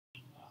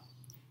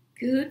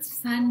Good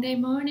Sunday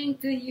morning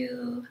to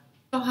you.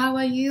 So how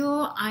are you?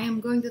 I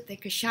am going to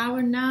take a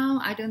shower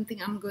now. I don't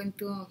think I'm going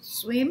to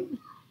swim,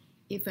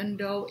 even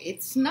though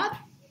it's not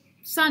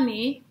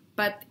sunny,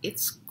 but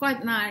it's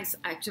quite nice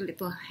actually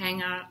to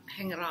hang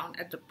around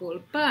at the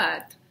pool.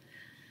 But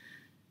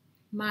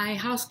my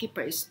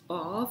housekeeper is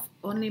off.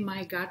 Only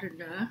my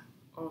gardener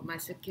or my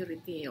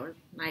security or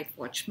night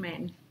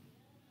watchman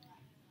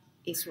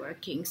is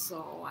working,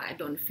 so I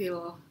don't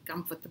feel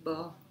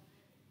comfortable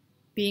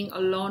being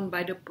alone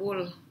by the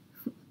pool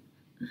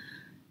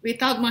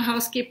without my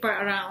housekeeper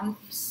around.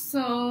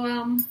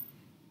 So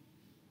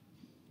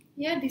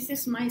yeah, this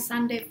is my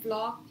Sunday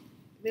vlog.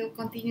 We'll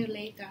continue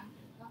later,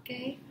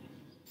 okay?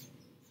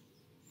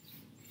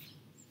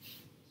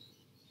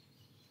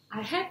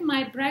 I had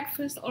my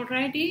breakfast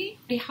already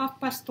at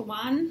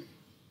 1:30.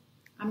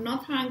 I'm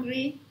not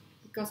hungry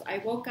because I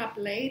woke up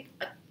late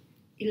at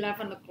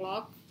 11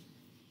 o'clock.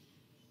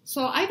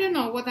 So I don't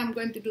know what I'm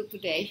going to do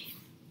today.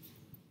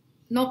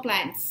 No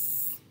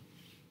plans.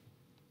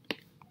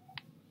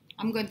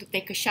 I'm going to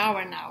take a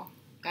shower now,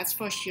 that's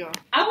for sure.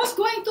 I was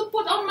going to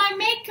put on my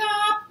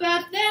makeup,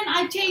 but then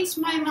I changed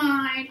my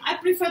mind. I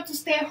prefer to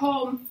stay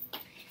home.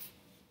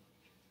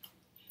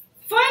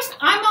 First,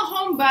 I'm a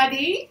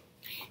homebody.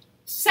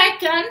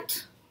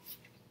 Second,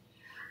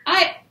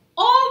 I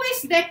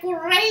always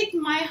decorate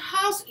my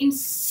house in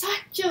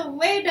such a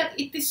way that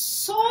it is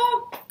so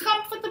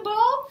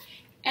comfortable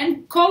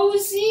and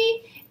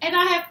cozy, and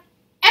I have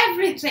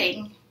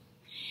everything.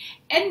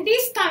 And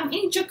this time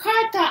in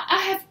Jakarta,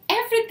 I have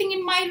everything in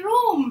my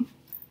room.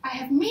 I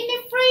have mini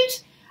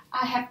fridge,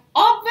 I have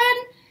oven,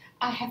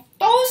 I have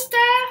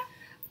toaster,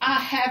 I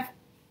have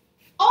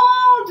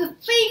all the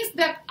things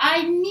that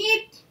I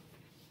need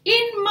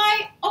in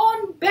my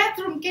own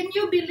bedroom. Can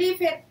you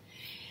believe it?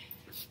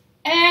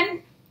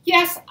 And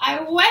yes,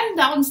 I went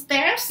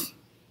downstairs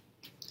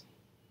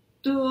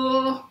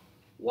to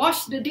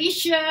wash the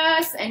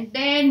dishes and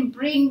then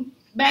bring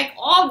back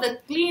all the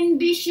clean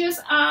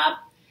dishes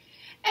up.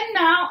 And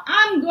now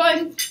I'm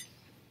going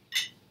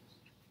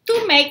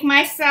to make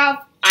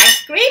myself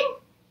ice cream.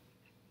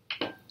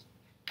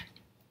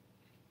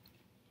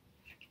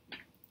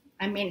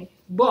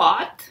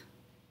 Bought.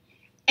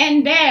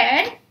 And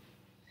then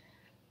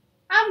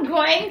I'm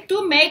going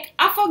to make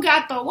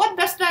affogato. What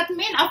does that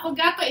mean?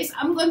 Affogato is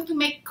I'm going to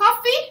make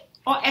coffee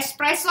or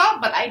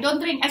espresso, but I don't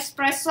drink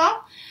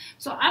espresso.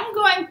 So I'm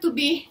going to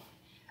be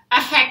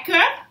a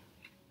hacker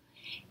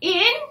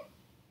in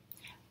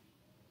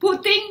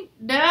putting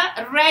the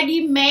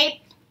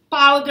ready-made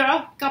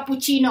powder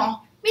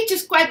cappuccino, which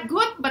is quite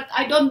good, but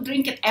I don't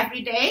drink it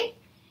every day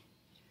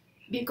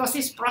because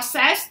it's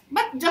processed,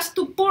 but just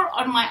to pour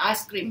on my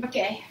ice cream.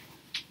 Okay,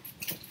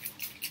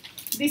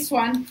 this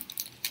one,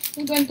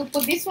 I'm going to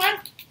put this one.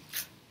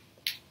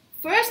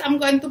 First, I'm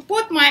going to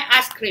put my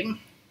ice cream.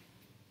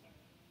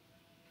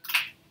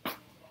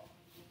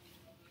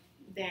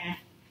 There.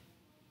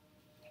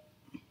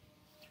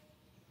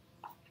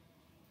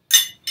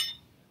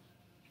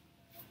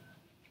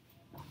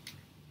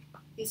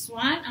 This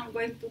one I'm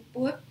going to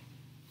put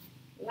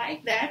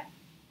like that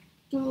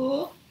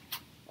to,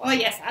 oh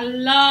yes, I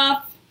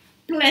love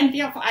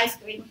plenty of ice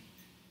cream.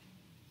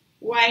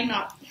 Why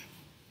not?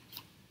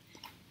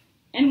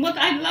 And what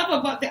I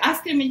love about the ice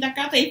cream in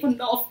Jakarta, even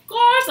though of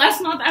course it's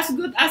not as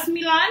good as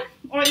Milan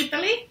or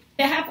Italy,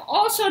 they have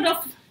all sort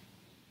of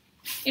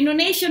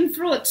Indonesian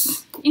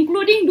fruits,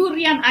 including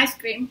durian ice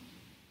cream.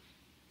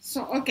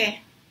 So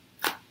okay,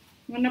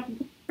 I'm gonna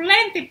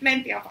put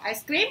plenty of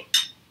ice cream.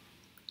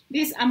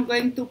 This I'm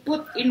going to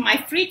put in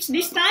my fridge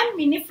this time,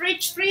 mini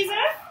fridge freezer.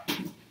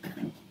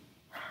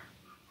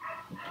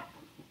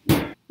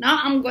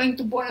 Now I'm going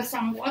to boil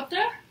some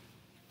water.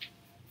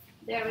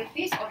 There it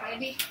is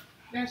already.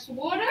 There's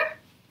water.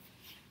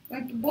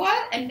 Going to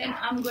boil, and then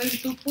I'm going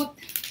to put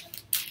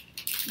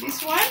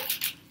this one.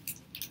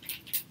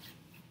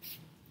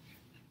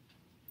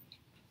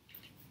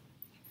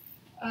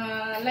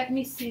 Let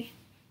me see.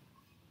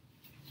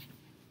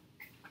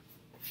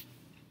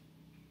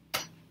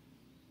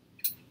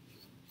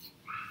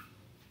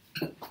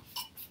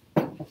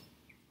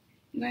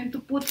 I'm going to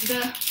put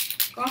the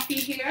coffee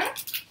here.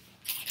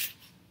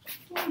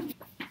 I'm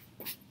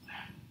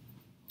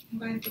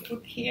going to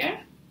put here.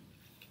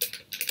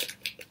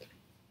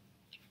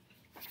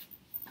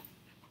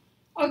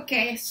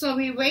 Okay, so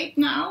we wait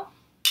now.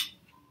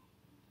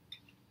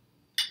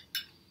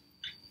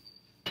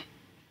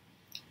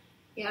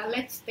 Yeah,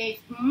 let's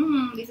taste.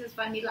 This is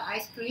vanilla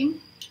ice cream.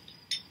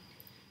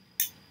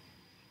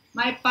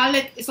 My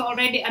palate is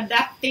already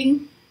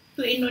adapting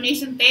to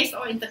Indonesian taste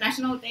or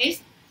international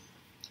taste.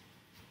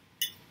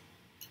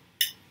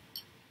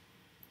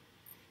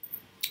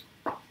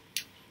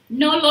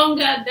 No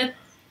longer the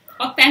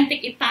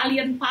authentic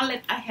Italian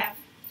palate I have,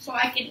 so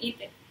I can eat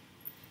it.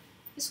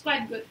 It's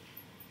quite good.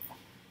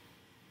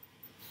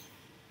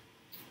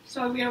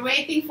 So we are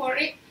waiting for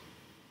it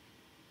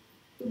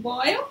to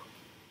boil.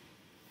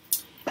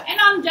 And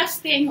I'm just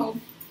staying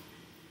home.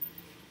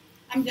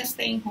 I'm just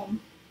staying home.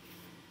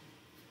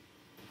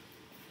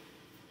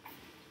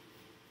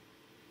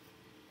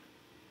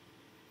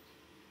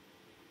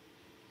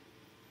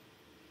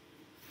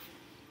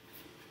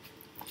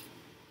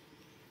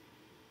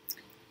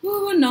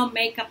 Ooh, no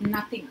makeup,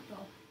 nothing at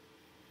all.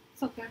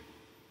 It's okay.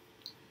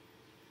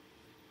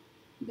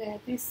 There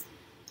it is.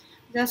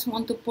 Just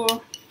want to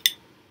pour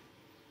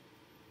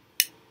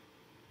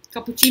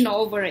cappuccino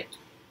over it.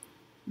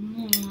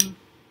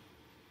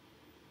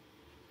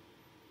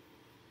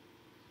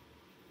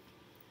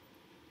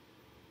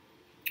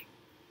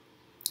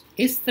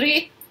 It's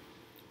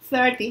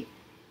 3:30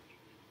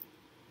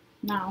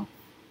 now.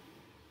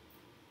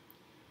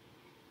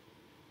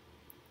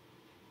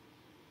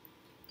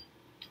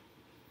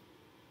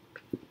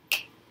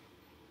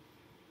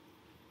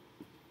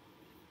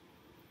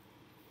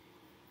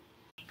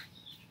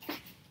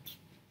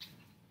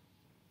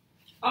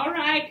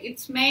 Alright,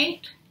 it's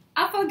made.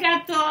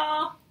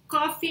 Affogato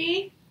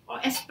coffee or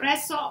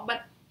espresso,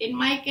 but in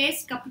my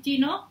case,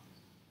 cappuccino.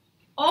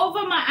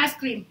 Over my ice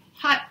cream,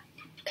 hot.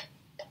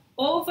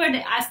 Over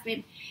the ice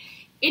cream.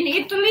 In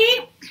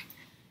Italy,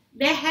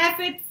 they have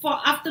it for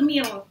after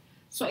meal.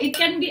 So it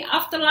can be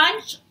after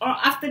lunch or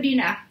after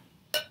dinner.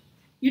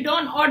 You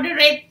don't order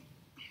it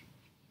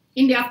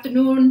in the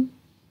afternoon.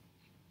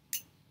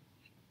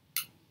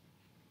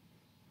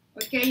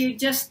 Okay, you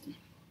just,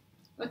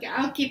 okay,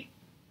 I'll keep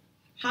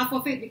half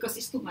of it because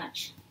it's too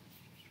much.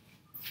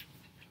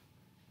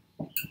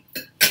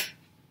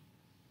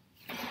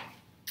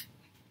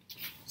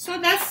 So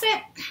that's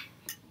it.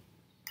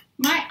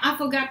 My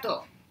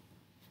affogato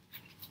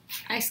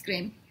ice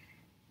cream.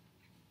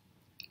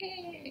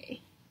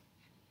 Yay.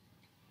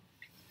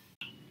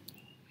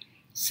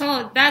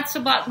 So that's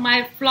about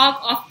my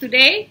vlog of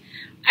today.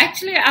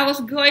 Actually, I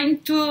was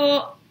going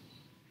to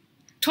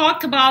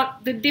talk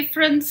about the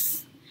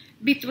difference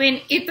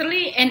between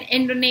Italy and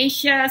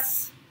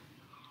Indonesia's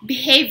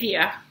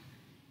behavior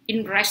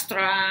in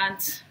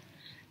restaurants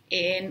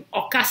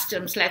or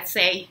customs, let's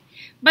say.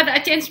 But I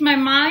changed my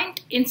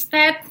mind.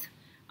 Instead,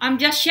 I'm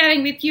just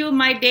sharing with you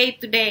my day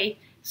today,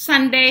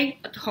 Sunday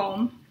at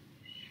home,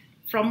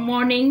 from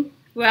morning,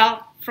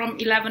 well, from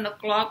 11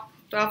 o'clock,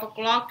 12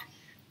 o'clock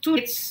to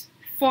it's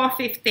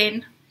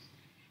 4:15.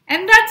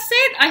 And that's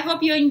it. I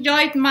hope you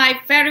enjoyed my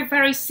very,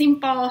 very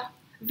simple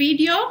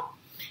video.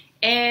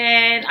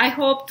 And I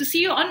hope to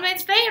see you on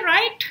Wednesday,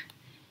 right?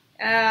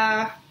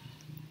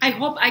 I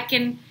hope I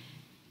can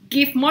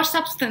give more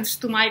substance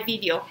to my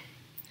video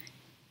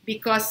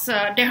because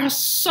there is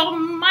so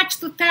much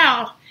to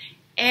tell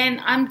and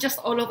I'm just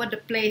all over the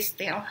place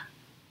still.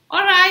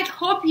 Alright,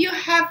 hope you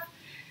have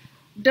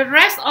the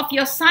rest of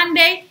your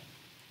Sunday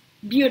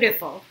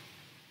beautiful.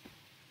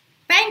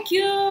 Thank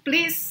you.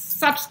 Please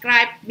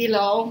subscribe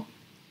below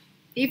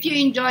if you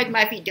enjoyed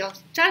my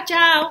videos. Ciao,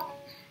 ciao.